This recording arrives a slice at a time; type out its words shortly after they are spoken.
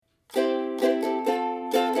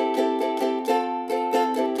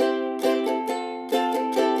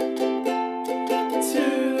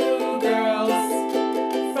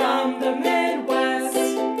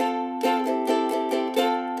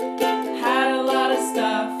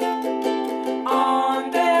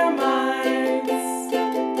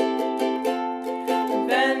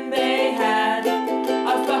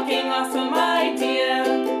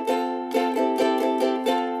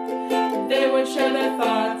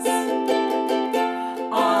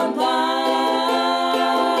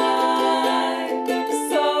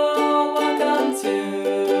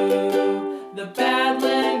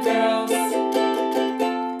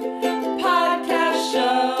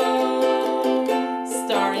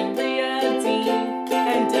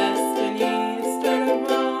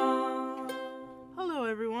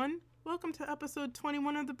episode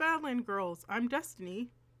 21 of the Badland Girls. I'm Destiny.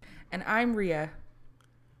 And I'm Rhea.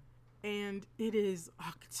 And it is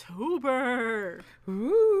October.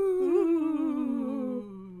 Ooh.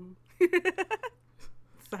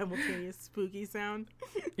 Simultaneous spooky sound.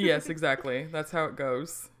 Yes, exactly. That's how it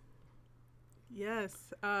goes.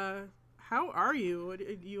 Yes. How are you?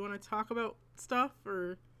 Do you want to talk about stuff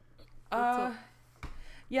or?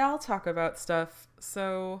 Yeah, I'll talk about stuff.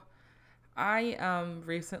 So, I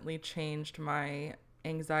recently changed my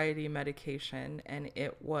anxiety medication, and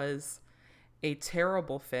it was a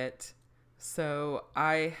terrible fit. So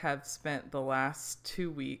I have spent the last 2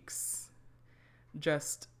 weeks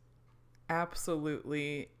just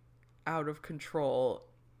absolutely out of control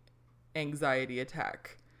anxiety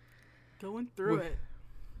attack. Going through it.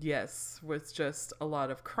 Yes, with just a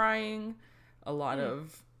lot of crying, a lot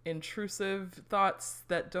of intrusive thoughts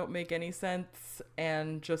that don't make any sense,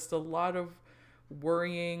 and just a lot of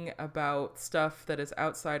worrying about stuff that is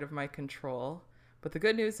outside of my control. But the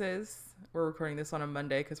good news is we're recording this on a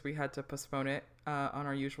Monday because we had to postpone it on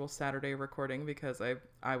our usual Saturday recording because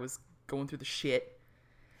I was going through the shit.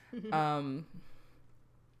 I'm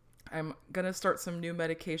gonna start some new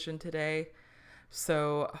medication today,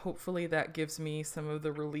 so hopefully that gives me some of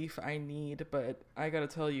the relief I need. But I gotta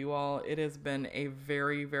tell you all, it has been a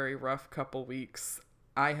very, very rough couple weeks.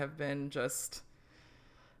 I have been just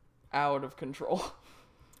out of control.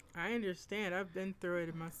 I understand. I've been through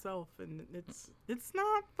it myself, and it's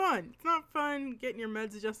not fun. It's not fun getting your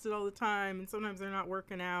meds adjusted all the time, and sometimes they're not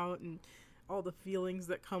working out, and all the feelings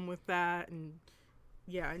that come with that, and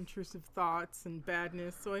yeah, intrusive thoughts and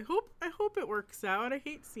badness. So I hope it works out. I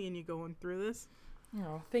hate seeing you going through this.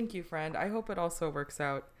 Oh, thank you, friend. I hope it also works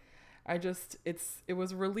out. It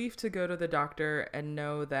was a relief to go to the doctor and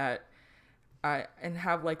know that and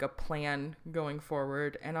have like a plan going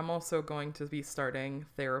forward. And I'm also going to be starting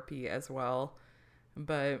therapy as well.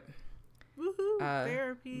 But woohoo,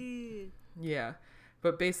 therapy. Yeah.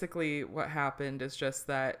 But basically what happened is just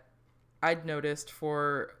that I'd noticed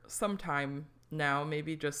for some time now,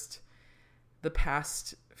 maybe just the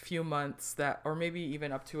past few months or maybe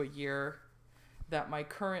even up to a year, that my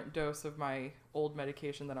current dose of my old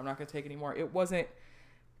medication that I'm not going to take anymore, it wasn't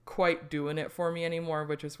quite doing it for me anymore,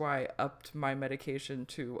 which is why I upped my medication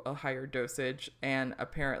to a higher dosage. And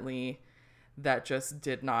apparently that just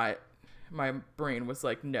did not, my brain was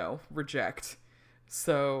like, no, reject.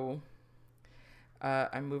 So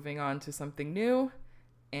I'm moving on to something new,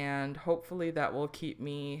 and hopefully that will keep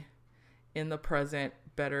me in the present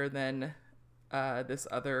better than this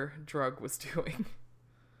other drug was doing.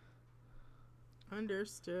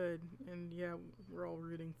 Understood. And yeah, we're all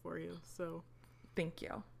rooting for you, so thank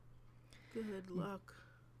you. Good luck.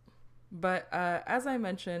 But as I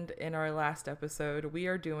mentioned in our last episode, we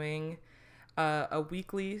are doing a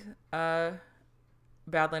weekly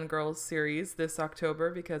Badland Girls series this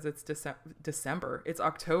October because it's December. It's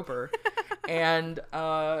October. And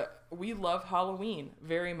we love Halloween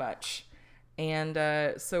very much.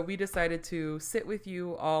 And so we decided to sit with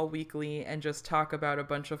you all weekly and just talk about a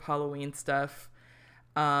bunch of Halloween stuff.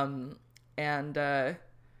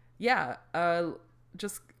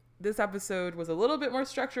 Just this episode was a little bit more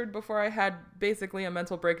structured before I had basically a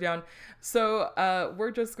mental breakdown. So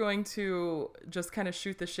we're just going to just kind of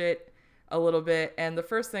shoot the shit a little bit. And the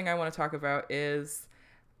first thing I want to talk about is,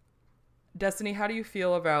 Destiny, how do you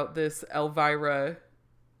feel about this Elvira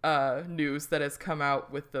news that has come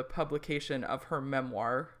out with the publication of her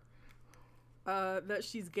memoir? That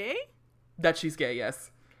she's gay? That she's gay,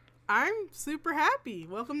 yes. I'm super happy.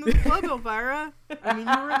 Welcome to the club, Elvira. I mean,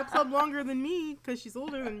 you were in the club longer than me because she's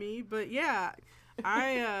older than me, but yeah,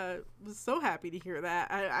 I was so happy to hear that.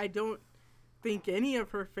 I don't think any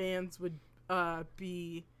of her fans would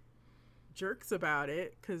be jerks about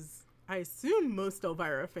it because I assume most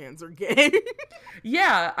Elvira fans are gay.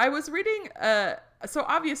 Yeah, I was reading, so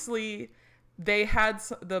obviously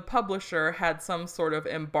the publisher had some sort of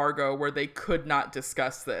embargo where they could not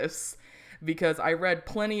discuss this, because I read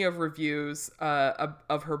plenty of reviews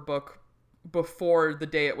of her book before the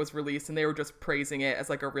day it was released, and they were just praising it as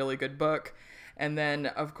like a really good book. And then,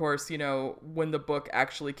 of course, you know, when the book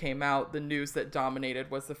actually came out, the news that dominated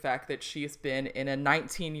was the fact that she's been in a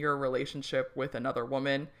 19-year relationship with another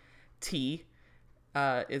woman. T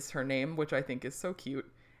is her name, which I think is so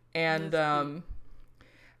cute. And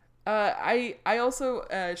I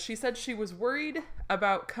also, she said she was worried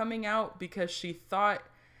about coming out because she thought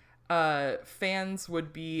fans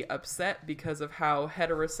would be upset because of how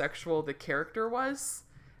heterosexual the character was,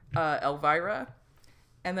 Elvira.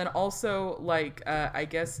 And then also, like, I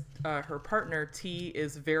guess her partner, T,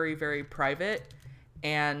 is very, very private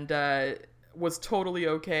and was totally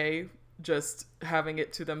okay just having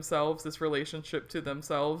it to themselves, this relationship to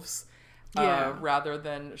themselves, rather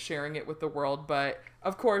than sharing it with the world. But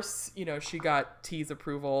of course, you know, she got T's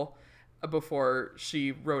approval before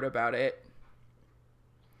she wrote about it.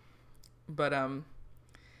 But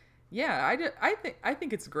yeah, I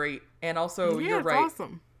think it's great. And also, you're right.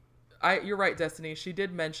 Awesome. You're right, Destiny. She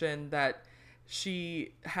did mention that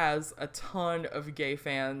she has a ton of gay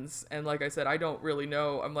fans, and like I said, I don't really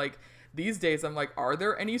know. I'm like, these days, I'm like, are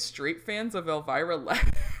there any straight fans of Elvira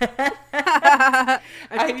left? I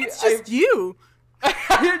think it's just you.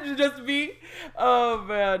 Just me? Oh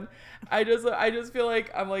man. I just feel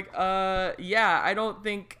like I'm like, yeah,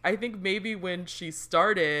 I think maybe when she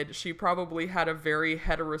started, she probably had a very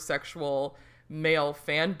heterosexual male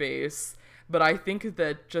fan base. But I think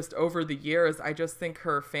that just over the years, I just think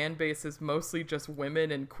her fan base is mostly just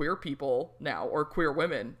women and queer people now, or queer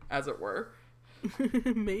women, as it were.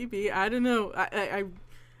 Maybe. I don't know. I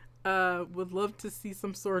would love to see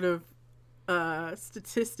some sort of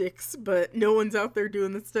statistics, but no one's out there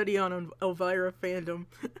doing the study on Elvira fandom.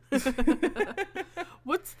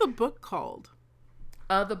 What's the book called?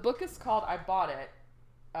 The book is called, I bought it.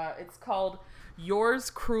 It's called Yours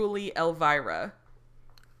Cruelly, Elvira.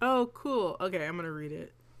 Oh, cool. Okay, I'm gonna read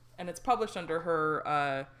it. And it's published under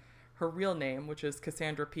her real name, which is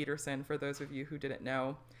Cassandra Peterson, for those of you who didn't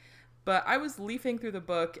know. But I was leafing through the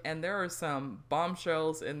book, and there are some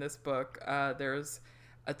bombshells in this book. There's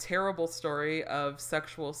a terrible story of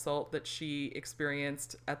sexual assault that she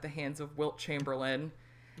experienced at the hands of Wilt Chamberlain.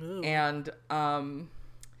 Ooh. And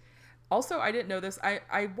also, I didn't know this.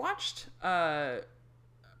 I watched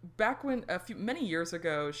back when many years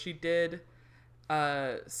ago, she did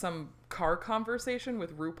some car conversation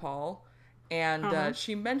with RuPaul, and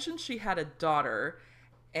she mentioned she had a daughter.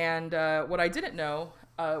 And what I didn't know,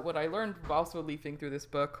 what I learned also leafing through this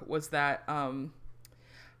book, was that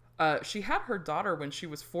she had her daughter when she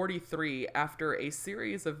was 43 after a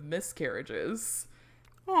series of miscarriages.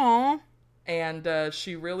 Aww. And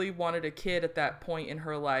she really wanted a kid at that point in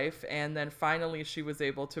her life, and then finally she was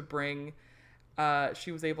able to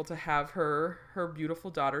have her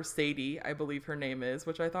beautiful daughter, Sadie, I believe her name is,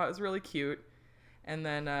 which I thought was really cute. And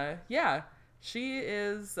then, she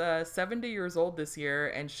is 70 years old this year,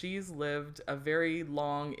 and she's lived a very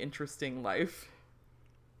long, interesting life.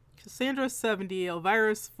 Cassandra's 70,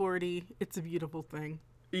 Elvira's 40. It's a beautiful thing.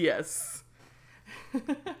 Yes.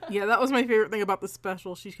 Yeah, that was my favorite thing about the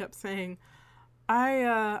special. She kept saying,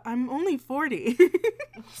 I'm only 40.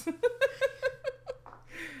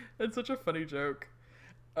 That's such a funny joke.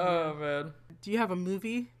 Oh, man. Do you have a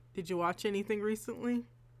movie? Did you watch anything recently?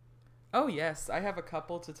 Oh, yes. I have a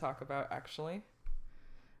couple to talk about, actually.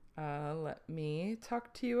 Let me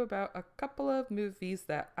talk to you about a couple of movies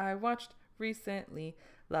that I watched recently.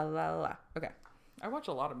 La, la, la. Okay. I watch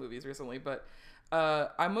a lot of movies recently, but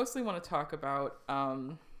I mostly want to talk about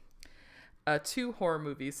 2 horror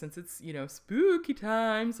movies since it's, spooky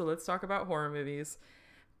time. So let's talk about horror movies.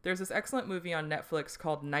 There's this excellent movie on Netflix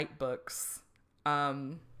called Night Books.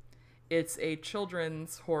 It's a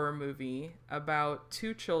children's horror movie about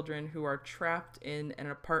 2 children who are trapped in an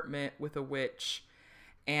apartment with a witch.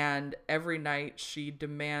 And every night she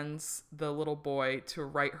demands the little boy to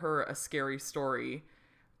write her a scary story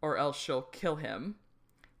or else she'll kill him.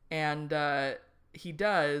 And he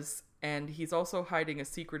does, and he's also hiding a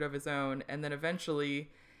secret of his own. And then eventually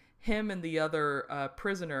him and the other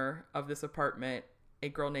prisoner of this apartment, a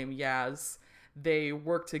girl named Yaz, they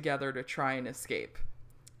work together to try and escape.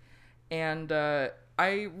 And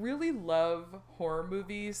I really love horror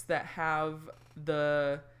movies that have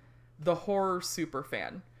the horror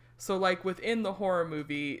superfan. So like within the horror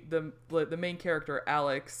movie, the main character,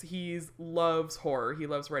 Alex, he loves horror. He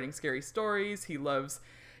loves writing scary stories. He loves,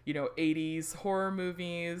 80s horror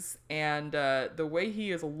movies. And the way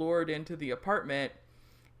he is lured into the apartment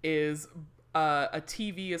is a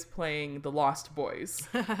TV is playing The Lost Boys.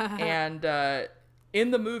 And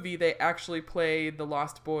in the movie, they actually play the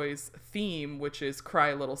Lost Boys theme, which is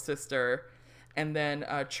Cry Little Sister. And then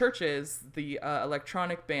Churches, the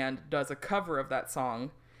electronic band, does a cover of that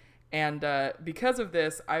song. And because of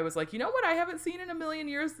this, I was like, you know what I haven't seen in a million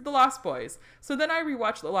years? The Lost Boys. So then I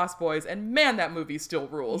rewatched The Lost Boys, and man, that movie still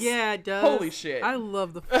rules. Yeah, it does. Holy shit. I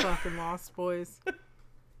love the fucking Lost Boys.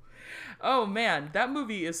 Oh man, that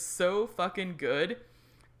movie is so fucking good.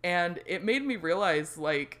 And it made me realize,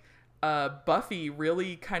 like, Buffy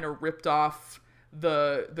really kind of ripped off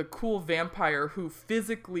the cool vampire who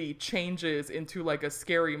physically changes into like a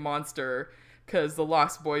scary monster, because the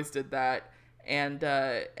Lost Boys did that. And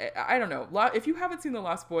I don't know, if you haven't seen the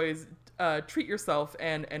Lost Boys, treat yourself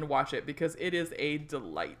and watch it, because it is a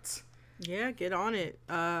delight. Yeah, get on it.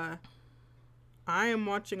 I am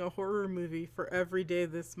watching a horror movie for every day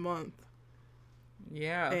this month.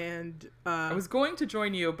 Yeah. And I was going to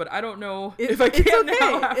join you, but I don't know if I can okay.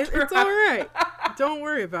 now. It's all right. Don't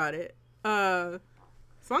worry about it. As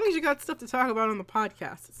long as you got stuff to talk about on the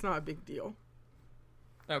podcast, it's not a big deal.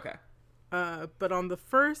 Okay. But on the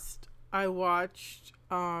first, I watched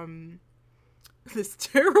this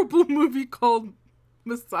terrible movie called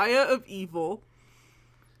Messiah of Evil.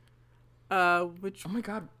 Which... Oh my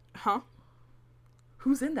god. Huh?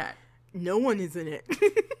 Who's in that? No one is in it.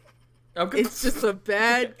 Okay. It's just a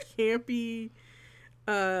bad, campy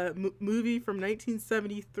movie from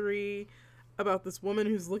 1973 about this woman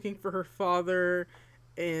who's looking for her father,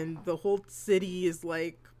 and the whole city is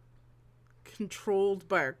like controlled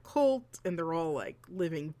by a cult, and they're all like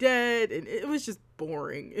living dead, and it was just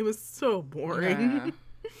boring. It was so boring.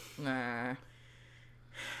 Nah.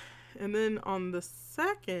 And then on the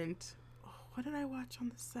second, what did I watch on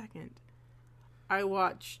the second? I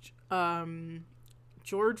watched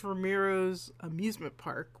George Romero's Amusement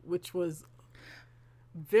Park, which was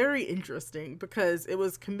very interesting because it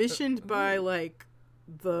was commissioned by like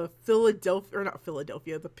the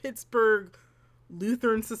Pittsburgh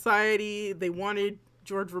Lutheran Society. They wanted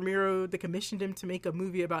George Romero, they commissioned him to make a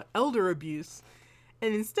movie about elder abuse,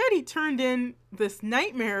 and instead he turned in this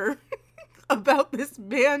nightmare about this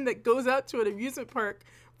man that goes out to an amusement park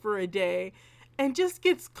for a day and just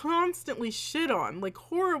gets constantly shit on. Like,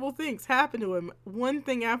 horrible things happen to him, one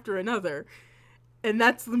thing after another. And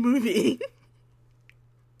that's the movie.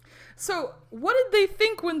 So, what did they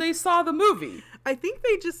think when they saw the movie? I think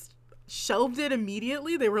they just shelved it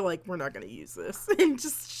immediately. They were like, we're not going to use this. And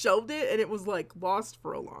just shelved it, and it was, like, lost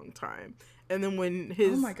for a long time. And then when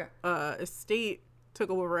his estate took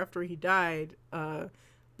over after he died,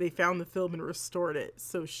 they found the film and restored it.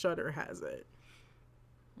 So Shudder has it.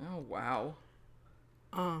 Oh, wow.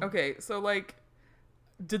 Okay, so, like,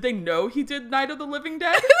 did they know he did Night of the Living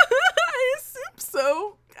Dead? I assume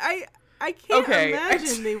so. I can't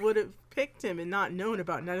imagine they would have picked him and not known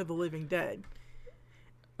about Night of the Living Dead.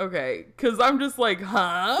 Okay, because I'm just like,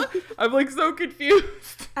 huh? I'm, like, so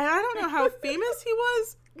confused. And I don't know how famous he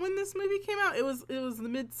was when this movie came out. It was the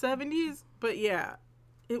mid-70s, but yeah.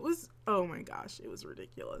 It was, oh my gosh, it was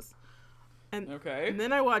ridiculous. And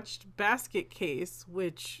then I watched Basket Case,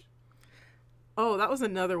 which... Oh, that was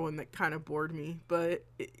another one that kind of bored me, but...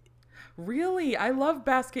 Really? I love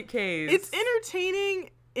Basket Case. It's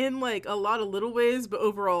entertaining in, like, a lot of little ways, but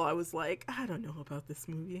overall I was like, I don't know about this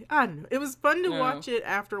movie. I don't know. It was fun to watch it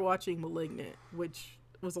after watching *Malignant*, which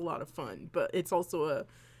was a lot of fun, but it's also a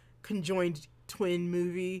conjoined twin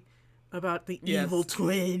movie about the evil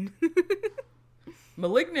twin.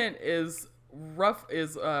 *Malignant* is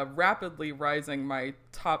rapidly rising my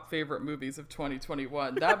top favorite movies of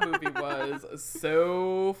 2021. That movie was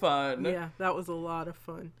so fun. Yeah, that was a lot of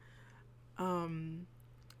fun.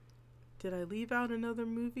 Did I leave out another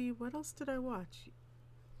movie? What else did I watch?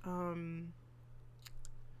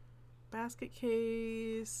 Basket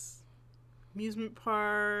Case, Amusement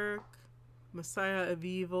Park, Messiah of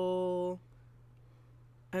Evil.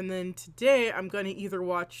 And then today I'm going to either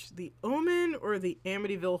watch The Omen or the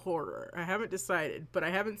Amityville Horror. I haven't decided, but I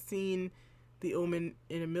haven't seen The Omen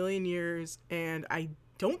in a million years, and I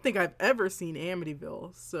don't think I've ever seen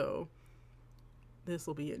Amityville, so this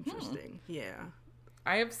will be interesting. Yeah.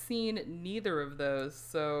 I have seen neither of those,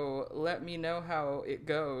 so let me know how it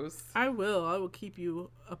goes. I will keep you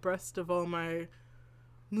abreast of all my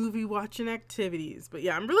movie watching activities. But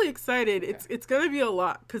yeah, I'm really excited. Okay. It's gonna be a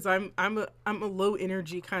lot because I'm a low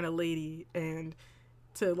energy kind of lady, and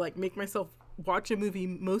to like make myself watch a movie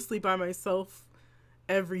mostly by myself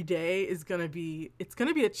every day is gonna be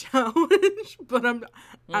a challenge. But I'm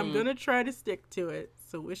gonna try to stick to it.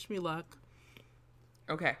 So wish me luck.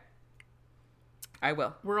 Okay. I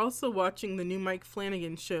will. We're also watching the new Mike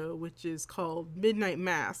Flanagan show, which is called Midnight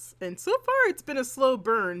Mass. And so far it's been a slow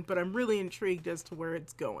burn, but I'm really intrigued as to where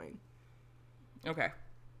it's going. Okay.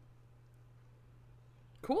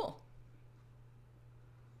 Cool.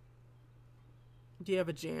 Do you have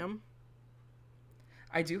a jam?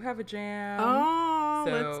 I do have a jam. Oh,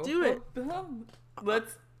 so, let's do it.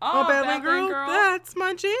 Badland Girl. That's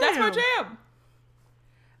my jam. That's my jam.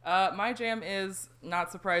 My jam is,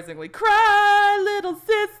 not surprisingly, Cry Little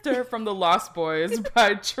Sister from The Lost Boys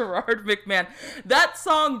by Gerard McMahon. That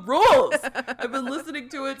song rules! I've been listening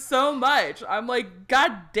to it so much. I'm like,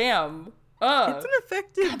 God damn. It's an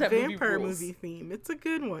effective vampire movie theme. It's a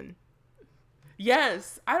good one.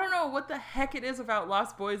 Yes. I don't know what the heck it is about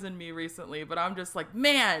Lost Boys and me recently, but I'm just like,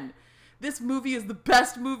 man, this movie is the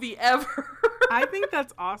best movie ever. I think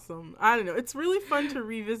that's awesome. I don't know. It's really fun to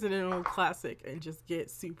revisit an old classic and just get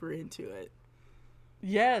super into it.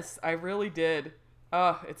 Yes, I really did.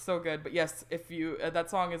 Oh, it's so good. But yes, if you that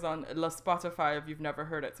song is on La Spotify if you've never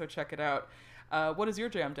heard it, so check it out. What is your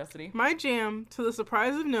jam, Destiny? My jam, to the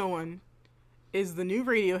surprise of no one, is the new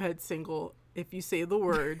Radiohead single, If You Say the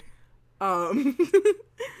Word. Um,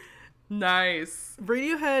 Nice.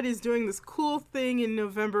 Radiohead is doing this cool thing in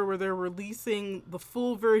November where they're releasing the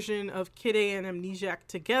full version of Kid A and Amnesiac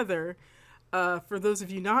together. For those of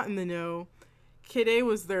you not in the know, Kid A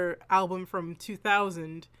was their album from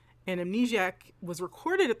 2000, and Amnesiac was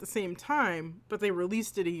recorded at the same time, but they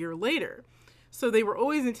released it a year later. So they were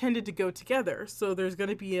always intended to go together. So there's going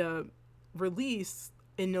to be a release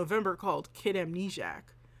in November called Kid Amnesiac.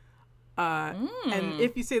 And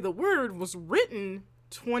If You Say the Word was written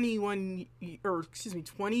 20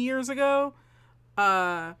 years ago,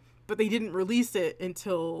 but they didn't release it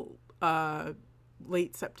until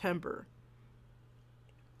late September.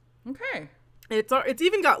 Okay. It's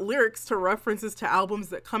even got lyrics to references to albums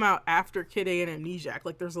that come out after Kid A and Amnesiac.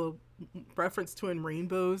 Like there's a reference to In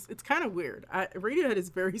Rainbows. It's kind of weird. Radiohead is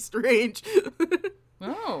very strange.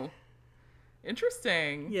 Oh,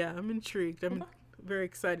 interesting. Yeah, I'm intrigued. I'm very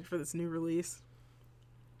excited for this new release.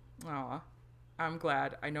 Aw, I'm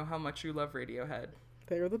glad. I know how much you love Radiohead.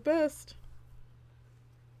 They're the best.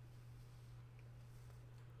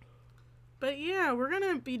 But yeah, we're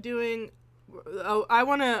going to be doing... I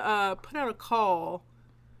want to put out a call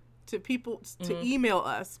to people to email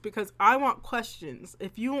us because I want questions.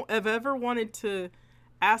 If you have ever wanted to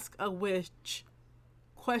ask a witch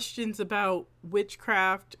questions about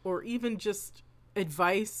witchcraft or even just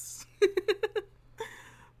advice,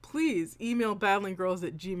 please email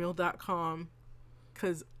battlinggirls@gmail.com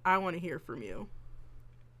because I want to hear from you.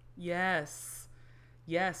 Yes.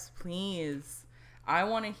 Yes, please. I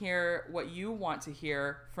want to hear what you want to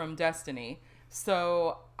hear from Destiny.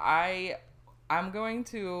 So I'm going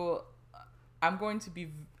to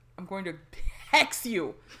hex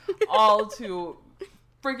you all to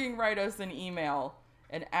freaking write us an email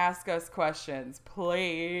and ask us questions,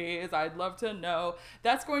 please. I'd love to know.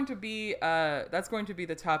 That's going to be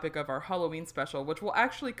the topic of our Halloween special, which will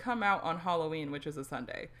actually come out on Halloween, which is a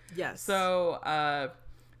Sunday. Yes. So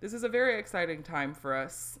this is a very exciting time for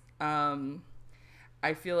us.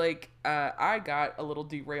 I feel like I got a little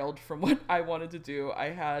derailed from what I wanted to do. I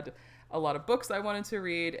had a lot of books I wanted to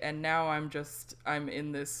read, and now I'm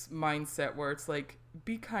in this mindset where it's like,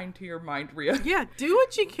 be kind to your mind, Rhea. Yeah, do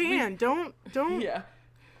what you can. Don't. Yeah.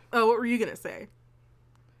 Oh, what were you gonna say?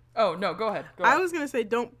 Oh no, go ahead. I was gonna say,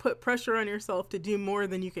 don't put pressure on yourself to do more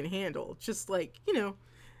than you can handle. Just like,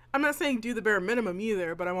 I'm not saying do the bare minimum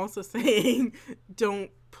either, but I'm also saying don't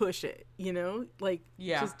push it, like,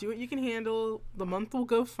 just do what you can handle. The month will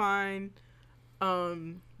go fine.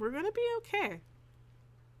 We're gonna be okay.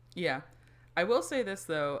 Yeah, I will say this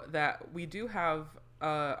though, that we do have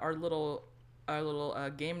our little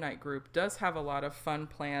game night group does have a lot of fun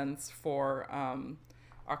plans for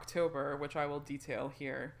October, which I will detail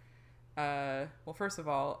here. Well, first of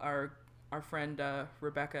all, our friend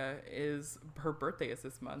Rebecca, her birthday is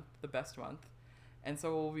this month, the best month. And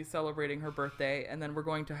so we'll be celebrating her birthday, and then we're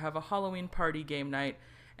going to have a Halloween party game night.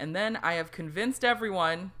 And then I have convinced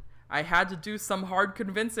everyone, I had to do some hard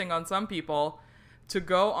convincing on some people, to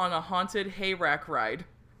go on a haunted hayrack ride.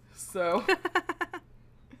 So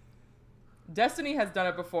Destiny has done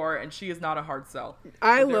it before, and she is not a hard sell.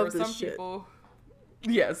 I love this shit.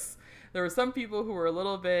 Yes. There were some people who were a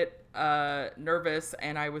little bit nervous,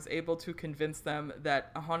 and I was able to convince them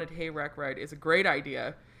that a haunted hayrack ride is a great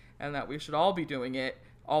idea and that we should all be doing it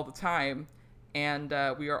all the time. And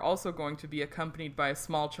we are also going to be accompanied by a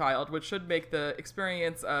small child, which should make the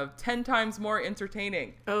experience of 10 times more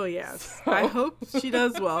entertaining. Oh, yes. So. I hope she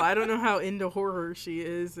does well. I don't know how into horror she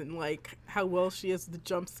is and, like, how well she is with the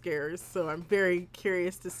jump scares. So I'm very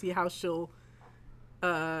curious to see how she'll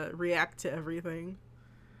react to everything.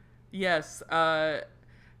 Yes.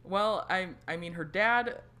 Well, I mean, her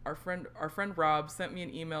dad, our friend Rob, sent me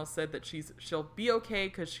an email, said that she'll be okay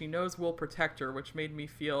because she knows we'll protect her, which made me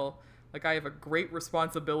feel like I have a great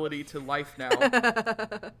responsibility to life now.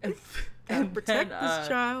 and protect this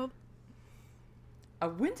child.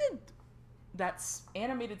 When did that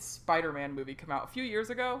animated Spider-Man movie come out? A few years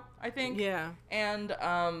ago, I think. Yeah.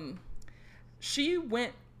 And she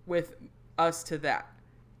went with us to that.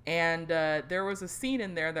 And there was a scene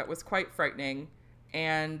in there that was quite frightening,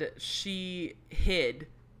 and she hid.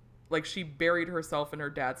 Like, she buried herself in her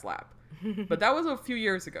dad's lap. But that was a few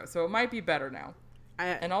years ago, so it might be better now.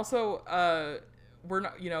 And also, we're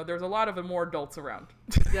not, there's a lot of more adults around.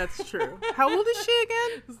 That's true. How old is she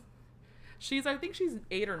again? I think she's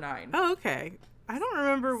 8 or 9. Oh, okay. I don't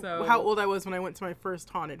remember how old I was when I went to my first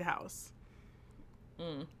haunted house.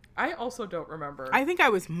 I also don't remember. I think I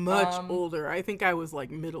was much older. I think I was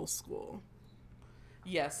like middle school.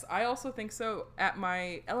 Yes, I also think so. At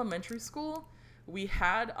my elementary school, we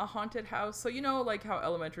had a haunted house. So, you know, like how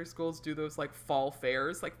elementary schools do those like fall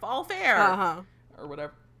fairs, like fall fair or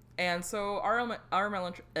whatever. And so our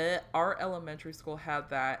elementary school had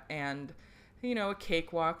that, and you know, a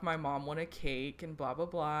cakewalk. My mom won a cake and blah blah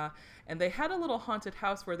blah. And they had a little haunted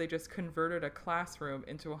house where they just converted a classroom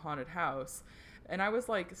into a haunted house. And I was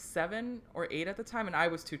like 7 or 8 at the time, and I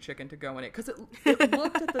was too chicken to go in it because it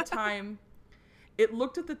looked at the time. It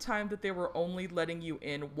looked at the time that they were only letting you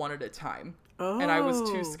in one at a time. Oh. And I was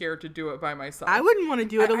too scared to do it by myself. I wouldn't want to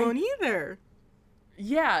do it alone either.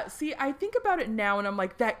 Yeah, see, I think about it now and I'm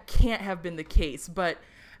like, that can't have been the case. But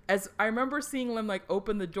as I remember seeing them like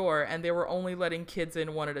open the door and they were only letting kids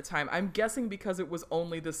in one at a time. I'm guessing because it was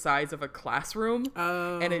only the size of a classroom.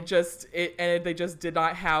 Oh. And they just did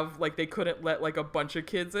not have, like, they couldn't let like a bunch of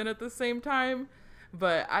kids in at the same time.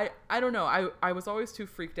 But I don't know. I was always too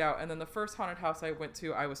freaked out. And then the first haunted house I went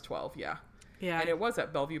to, I was 12. Yeah. Yeah. And it was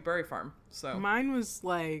at Bellevue Berry Farm. So mine was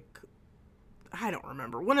like, I don't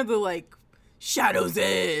remember. One of the like Shadow's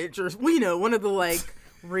Edge or, you know, one of the like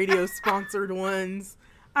radio sponsored ones.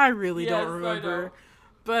 I really don't remember.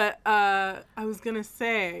 But I was going to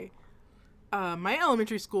say my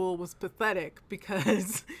elementary school was pathetic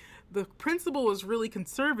because the principal was really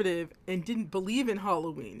conservative and didn't believe in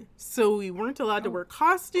Halloween. So we weren't allowed to wear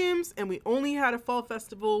costumes, and we only had a fall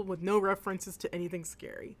festival with no references to anything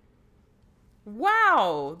scary.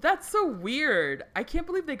 Wow, that's so weird. I can't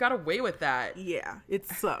believe they got away with that. Yeah, it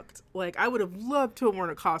sucked. Like, I would have loved to have worn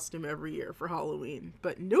a costume every year for Halloween,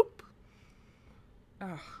 but nope.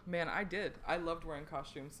 Oh, man, I did. I loved wearing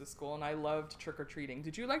costumes to school, and I loved trick-or-treating.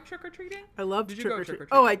 Did you like trick-or-treating? I loved trick-or-treating.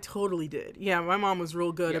 Oh, I totally did. Yeah, my mom was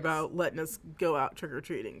real good about letting us go out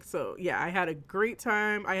trick-or-treating. So, yeah, I had a great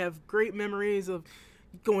time. I have great memories of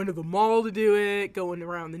going to the mall to do it, going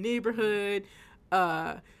around the neighborhood,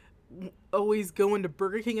 always going to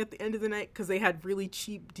Burger King at the end of the night because they had really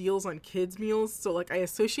cheap deals on kids' meals. So, like, I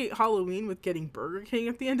associate Halloween with getting Burger King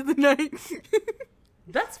at the end of the night.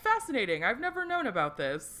 That's fascinating. I've never known about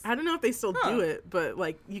this. I don't know if they still do it, but,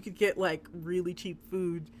 like, you could get, like, really cheap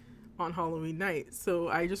food on Halloween night. So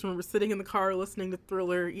I just remember sitting in the car listening to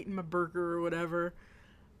Thriller, eating my burger or whatever.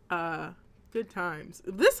 Good times.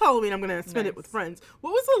 This Halloween, I'm going to spend it with friends.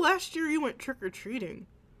 What was the last year you went trick-or-treating?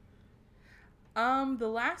 The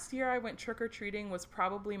last year I went trick-or-treating was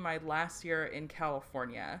probably my last year in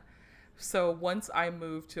California. So once I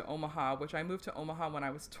moved to Omaha, which I moved to Omaha when I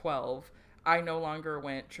was 12, I no longer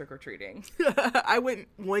went trick-or-treating. I went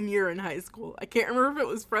 1 year in high school. I can't remember if it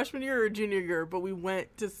was freshman year or junior year, but we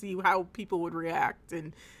went to see how people would react,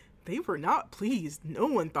 and they were not pleased. No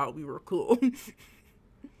one thought we were cool.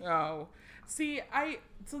 Oh. See, I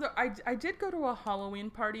did go to a Halloween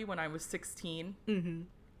party when I was 16. Mm-hmm.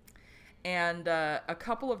 And a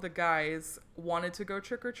couple of the guys wanted to go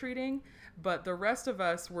trick-or-treating, but the rest of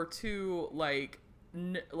us were too,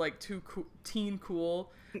 teen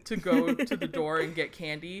cool to go to the door and get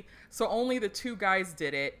candy. So only the two guys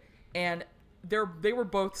did it, and they were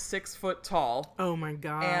both 6 foot tall. Oh my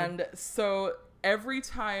God. And so every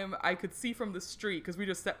time I could see from the street, because we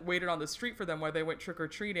just waited on the street for them while they went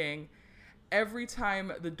trick-or-treating, every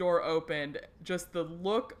time the door opened, just the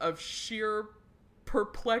look of sheer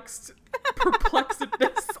perplexedness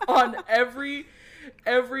on every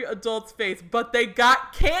adult's face, but they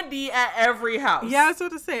got candy at every house. Yeah, I was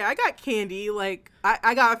about to say, I got candy. Like,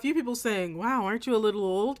 I got a few people saying, wow, aren't you a little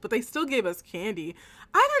old? But they still gave us candy.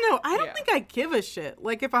 I don't know. I don't think I give a shit.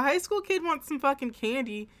 Like, if a high school kid wants some fucking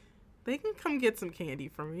candy, they can come get some candy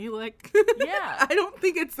from me. Like, yeah. I don't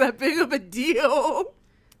think it's that big of a deal.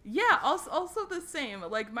 Yeah, also the same.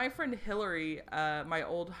 Like, my friend Hillary, my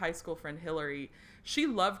old high school friend Hillary, she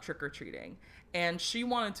loved trick-or-treating. And she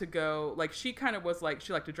wanted to go, like, she kind of was like,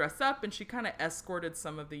 she liked to dress up, and she kind of escorted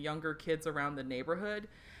some of the younger kids around the neighborhood.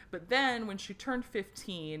 But then when she turned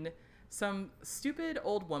 15, some stupid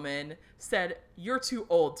old woman said, you're too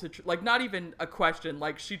old to, like, not even a question.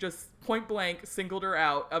 Like, she just point blank singled her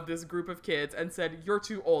out of this group of kids and said, you're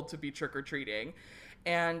too old to be trick-or-treating.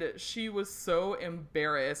 And she was so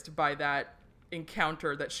embarrassed by that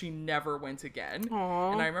encounter that she never went again.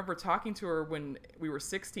 Aww. And I remember talking to her when we were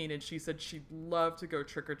 16, and she said she'd love to go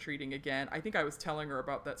trick-or-treating again. I think I was telling her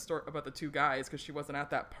about that story about the two guys because she wasn't at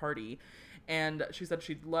that party, and she said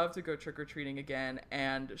she'd love to go trick-or-treating again,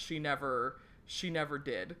 and she never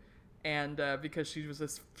did. And because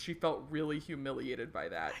she felt really humiliated by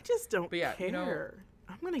that. I just don't care.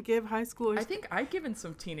 I'm going to give high schoolers... I think I've given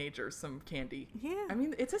some teenagers some candy. Yeah. I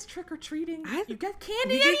mean, it's just trick-or-treating. I- You get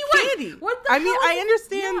candy You get anyway! candy. What the I mean, hell? I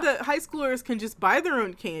understand Yeah. that high schoolers can just buy their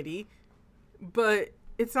own candy, but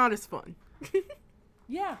it's not as fun.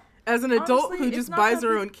 Yeah. As an adult Honestly, who it's just not buys that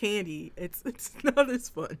their big- own candy, it's not as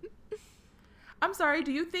fun. I'm sorry,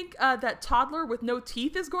 do you think that toddler with no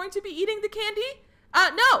teeth is going to be eating the candy?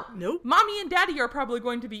 No! Nope. Mommy and daddy are probably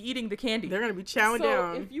going to be eating the candy. They're going to be chowing so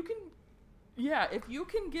down. if you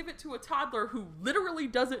can give it to a toddler who literally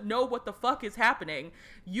doesn't know what the fuck is happening,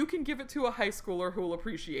 you can give it to a high schooler who will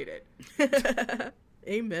appreciate it.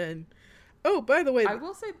 Amen. Oh, by the way... I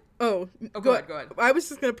will say... Oh, go ahead. I was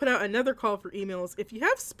just going to put out another call for emails. If you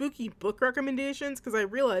have spooky book recommendations, because I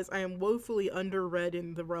realize I am woefully underread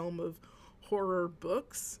in the realm of horror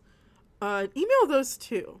books, email those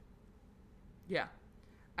too. Yeah.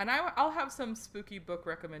 And I'll have some spooky book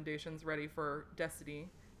recommendations ready for Destiny,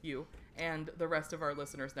 you, and the rest of our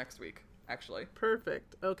listeners next week, actually.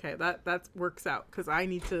 Perfect. Okay, that works out, because I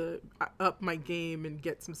need to up my game and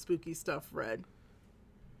get some spooky stuff read.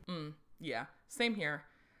 Yeah, same here.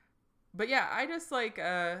 But yeah, I just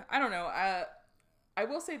I don't know. I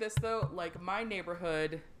will say this though, like my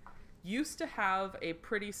neighborhood used to have a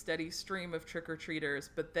pretty steady stream of trick-or-treaters,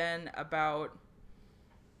 but then about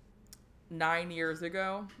 9 years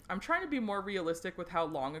ago, I'm trying to be more realistic with how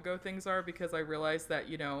long ago things are, because I realize that,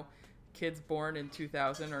 kids born in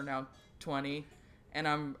 2000 are now 20,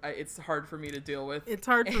 and it's hard for me to deal with. It's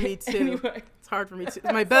hard for me too. Anyway. It's hard for me too.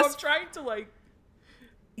 My best... So I'm trying to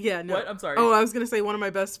Yeah, no. What? I'm sorry. Oh, I was going to say one of my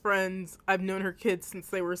best friends, I've known her kids since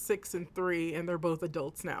they were 6 and 3, and they're both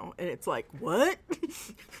adults now. And it's like, what?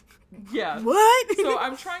 Yeah. What? So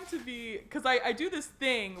I'm trying to be, because I do this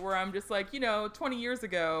thing where I'm just like, 20 years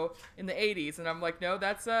ago in the 80s, and I'm like, no,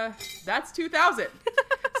 that's 2000.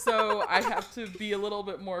 So I have to be a little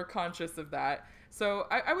bit more conscious of that. So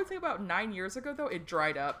I would say about 9 years ago, though, it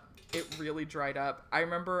dried up. It really dried up. I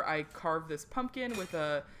remember I carved this pumpkin with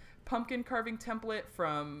a pumpkin carving template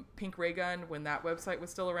from Pink Ray Gun when that website was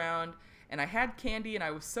still around, and I had candy and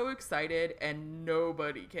I was so excited, and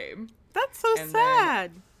nobody came. That's so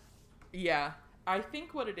sad. Yeah, I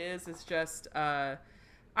think what it is just I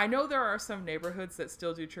know there are some neighborhoods that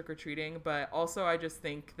still do trick-or-treating, but also I just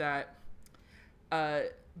think that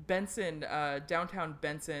Benson, downtown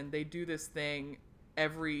Benson, they do this thing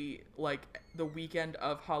every the weekend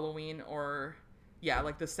of Halloween, or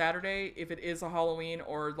the Saturday if it is a Halloween,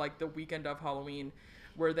 or the weekend of Halloween,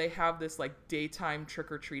 where they have this daytime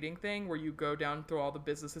trick-or-treating thing where you go down through all the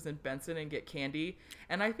businesses in Benson and get candy.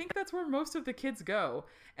 And I think that's where most of the kids go.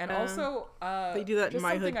 And also they do that in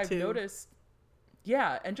my hood too. Noticed,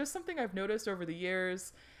 yeah, and just something I've noticed over the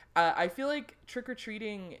years, I feel like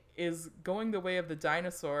trick-or-treating is going the way of the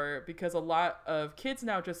dinosaur, because a lot of kids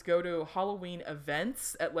now just go to Halloween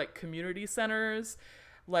events at community centers.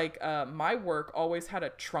 My work always had a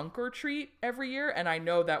trunk or treat every year, and I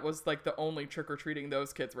know that was the only trick-or-treating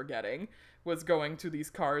those kids were getting, was going to these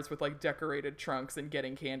cars with decorated trunks and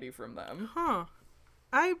getting candy from them. Huh.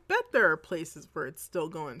 I bet there are places where it's still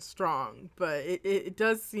going strong, but it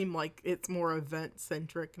does seem like it's more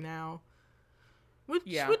event-centric now. Which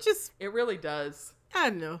is... It really does. I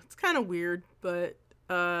don't know. It's kind of weird, but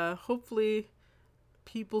hopefully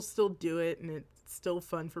people still do it, and it's still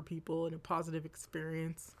fun for people and a positive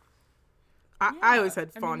experience. I always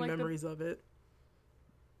had fond memories of it.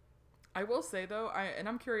 I will say, though,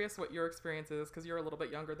 I'm curious what your experience is, because you're a little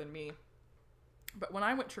bit younger than me. But when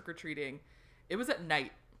I went trick-or-treating, it was at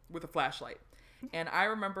night with a flashlight. And I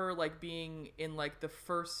remember being in the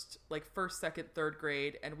first, second, third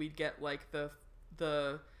grade, and we'd get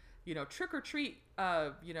the trick or treat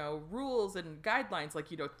rules and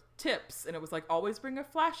guidelines, tips, and it was always bring a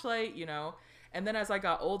flashlight, And then as I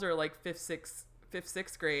got older, fifth,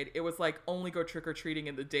 sixth grade, it was only go trick or treating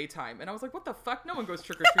in the daytime. And I was like, what the fuck? No one goes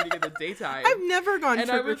trick or treating in the daytime. I've never gone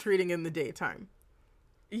trick or treating in the daytime.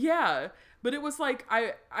 Yeah, but it was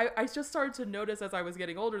I just started to notice as I was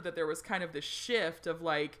getting older that there was kind of this shift of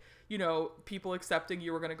people accepting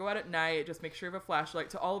you were going to go out at night, just make sure you have a flashlight,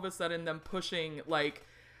 to all of a sudden them pushing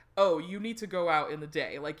oh, you need to go out in the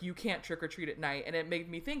day. You can't trick or treat at night. And it made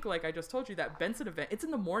me think, I just told you, that Benson event, it's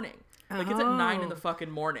in the morning. It's at 9 in the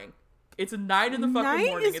fucking morning. It's 9 in the fucking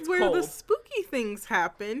morning. Night is where the spooky things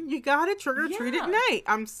happen. You gotta trick or treat at night.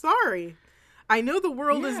 I'm sorry. I know the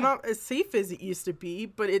world is not as safe as it used to be,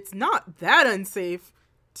 but it's not that unsafe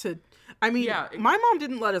to... I mean, my mom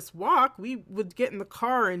didn't let us walk. We would get in the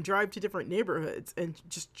car and drive to different neighborhoods and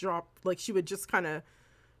just drop... she would just kind of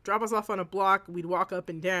drop us off on a block. We'd walk up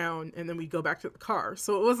and down, and then we'd go back to the car.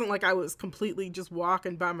 So it wasn't I was completely just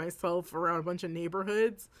walking by myself around a bunch of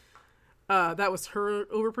neighborhoods. That was her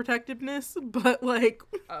overprotectiveness, but like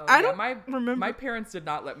Oh, I yeah, don't remember. my parents did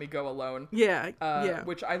not let me go alone. Yeah, yeah.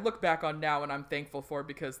 Which I look back on now and I'm thankful for,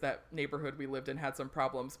 because that neighborhood we lived in had some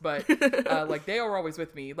problems. But like they were always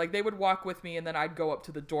with me. Like they would walk with me and then I'd go up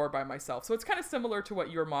to the door by myself. So it's kind of similar to what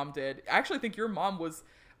your mom did. I actually think your mom was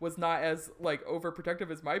not as like overprotective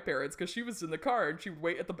as my parents, because she was in the car and she would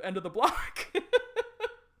wait at the end of the block.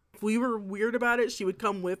 If we were weird about it, she would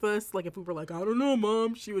come with us. Like if we were like, I don't know,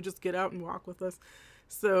 Mom, she would just get out and walk with us.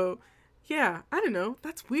 So yeah, I don't know.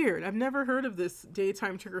 That's weird. I've never heard of this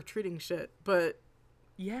daytime trick-or-treating shit, but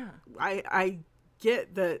Yeah. I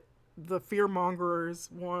get that the fear mongers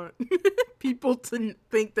want people to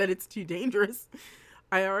think that it's too dangerous.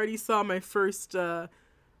 I already saw my first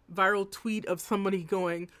viral tweet of somebody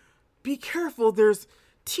going, "Be careful, there's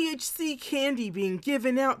THC candy being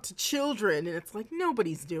given out to children." And it's like,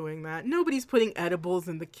 nobody's doing that. Nobody's putting edibles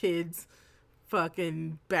in the kids'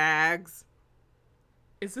 fucking bags.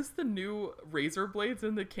 Is this the new razor blades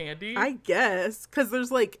in the candy? I guess, because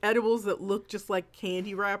there's like edibles that look just like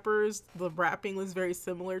candy wrappers. The wrapping was very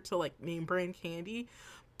similar to like name brand candy,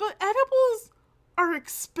 but edibles are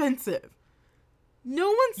expensive. No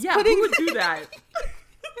one's putting. Who would do that?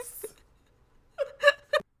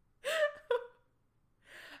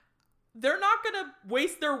 They're not gonna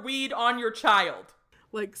waste their weed on your child.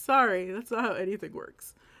 Like, sorry, that's not how anything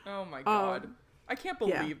works. Oh my god. I can't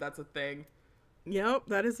believe yeah. that's a thing. Yep,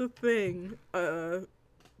 that is a thing. But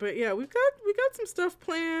yeah, we got some stuff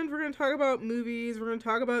planned. We're gonna talk about movies. We're gonna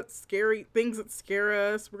talk about scary things that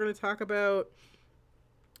scare us. We're gonna talk about,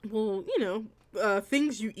 well,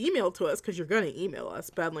 things you email to us, because you're gonna email us,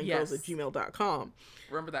 badlandgirls@gmail.com.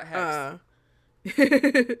 Remember that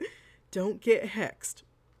hex. Don't get hexed.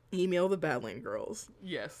 Email the Badland Girls.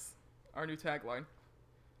 Yes, our new tagline.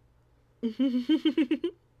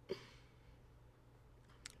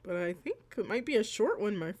 But I think it might be a short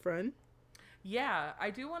one, my friend. Yeah, I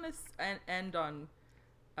do want to end on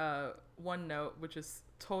one note, which is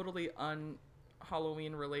totally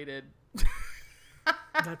un-Halloween related.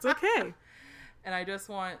 That's okay. And I just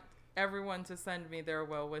want everyone to send me their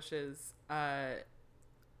well wishes that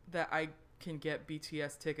I can get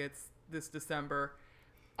BTS tickets this December.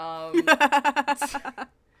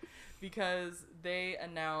 Because they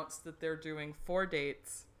announced that they're doing 4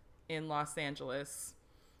 dates in Los Angeles,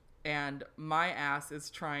 and my ass is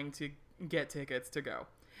trying to get tickets to go.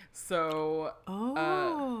 So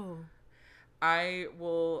I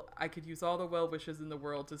could use all the well wishes in the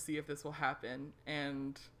world to see if this will happen,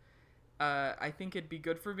 and I think it'd be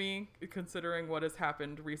good for me considering what has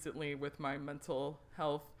happened recently with my mental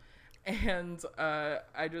health, and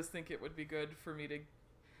I just think it would be good for me to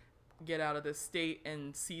get out of this state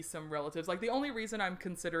and see some relatives. Like, the only reason I'm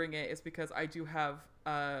considering it is because I do have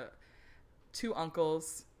 2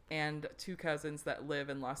 uncles and 2 cousins that live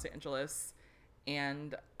in Los Angeles,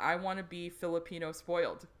 and I want to be Filipino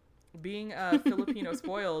spoiled. Being Filipino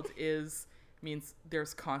spoiled means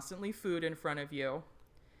there's constantly food in front of you,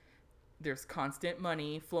 there's constant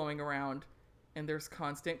money flowing around, and there's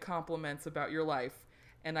constant compliments about your life,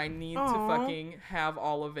 and I need to fucking have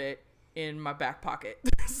all of it in my back pocket.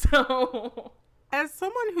 So, as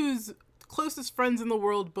someone whose closest friends in the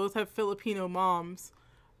world both have Filipino moms,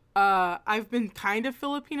 I've been kind of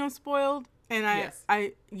Filipino spoiled, and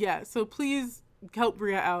so please help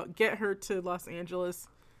Bria out. Get her to Los Angeles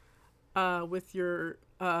with your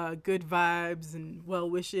good vibes and well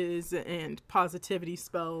wishes and positivity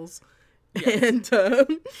spells. Yes. And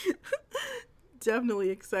definitely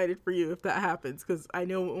excited for you if that happens, because I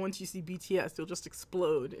know once you see BTS, you'll just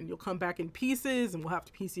explode and you'll come back in pieces and we'll have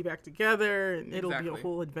to piece you back together, and it'll be a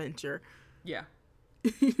whole adventure. Yeah.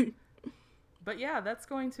 But yeah, that's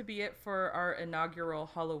going to be it for our inaugural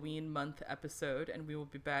Halloween month episode, and we will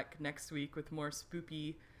be back next week with more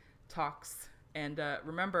spoopy talks. And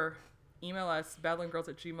remember, email us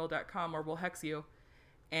badlandgirls@gmail.com, or we'll hex you.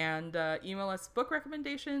 And email us book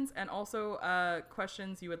recommendations and also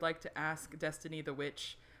questions you would like to ask Destiny the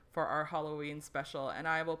Witch for our Halloween special. And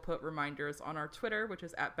I will put reminders on our Twitter, which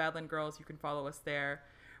is @badlandgirls. You can follow us there.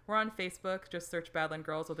 We're on Facebook. Just search Badland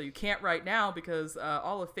Girls, although you can't right now because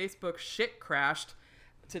all of Facebook shit crashed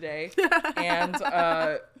today. And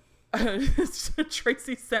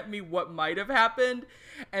Tracy sent me what might have happened,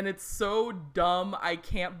 and it's so dumb. I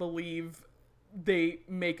can't believe they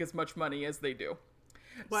make as much money as they do.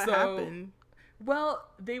 What happened? Well,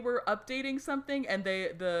 they were updating something, and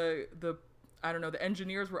the I don't know, the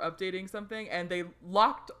engineers were updating something, and they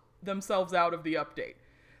locked themselves out of the update.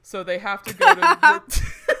 So they have to go to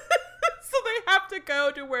so they have to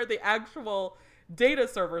go to where the actual data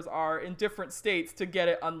servers are in different states to get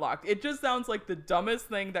it unlocked. It just sounds like the dumbest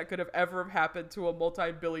thing that could have ever happened to a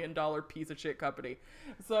multi-billion-dollar piece of shit company.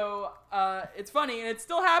 So it's funny, and it's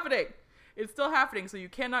still happening. It's still happening, so you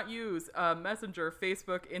cannot use Messenger,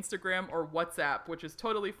 Facebook, Instagram, or WhatsApp, which is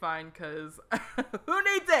totally fine, because who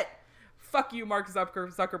needs it? Fuck you, Mark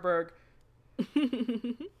Zuckerberg.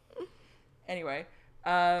 Anyway,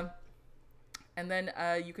 and then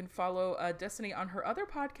you can follow Destiny on her other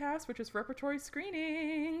podcast, which is Repertory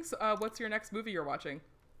Screenings. What's your next movie you're watching?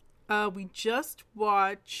 We just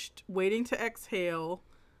watched Waiting to Exhale,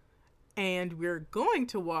 and we're going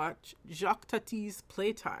to watch Jacques Tati's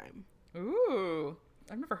Playtime. Ooh,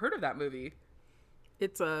 I've never heard of that movie.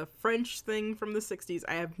 It's a French thing from the 60s.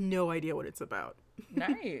 I have no idea what it's about.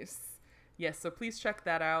 Nice. Yes, so please check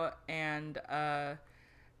that out, and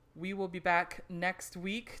we will be back next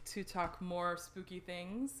week to talk more spooky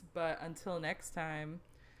things, but until next time,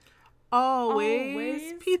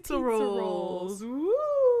 always pizza rolls. Ooh.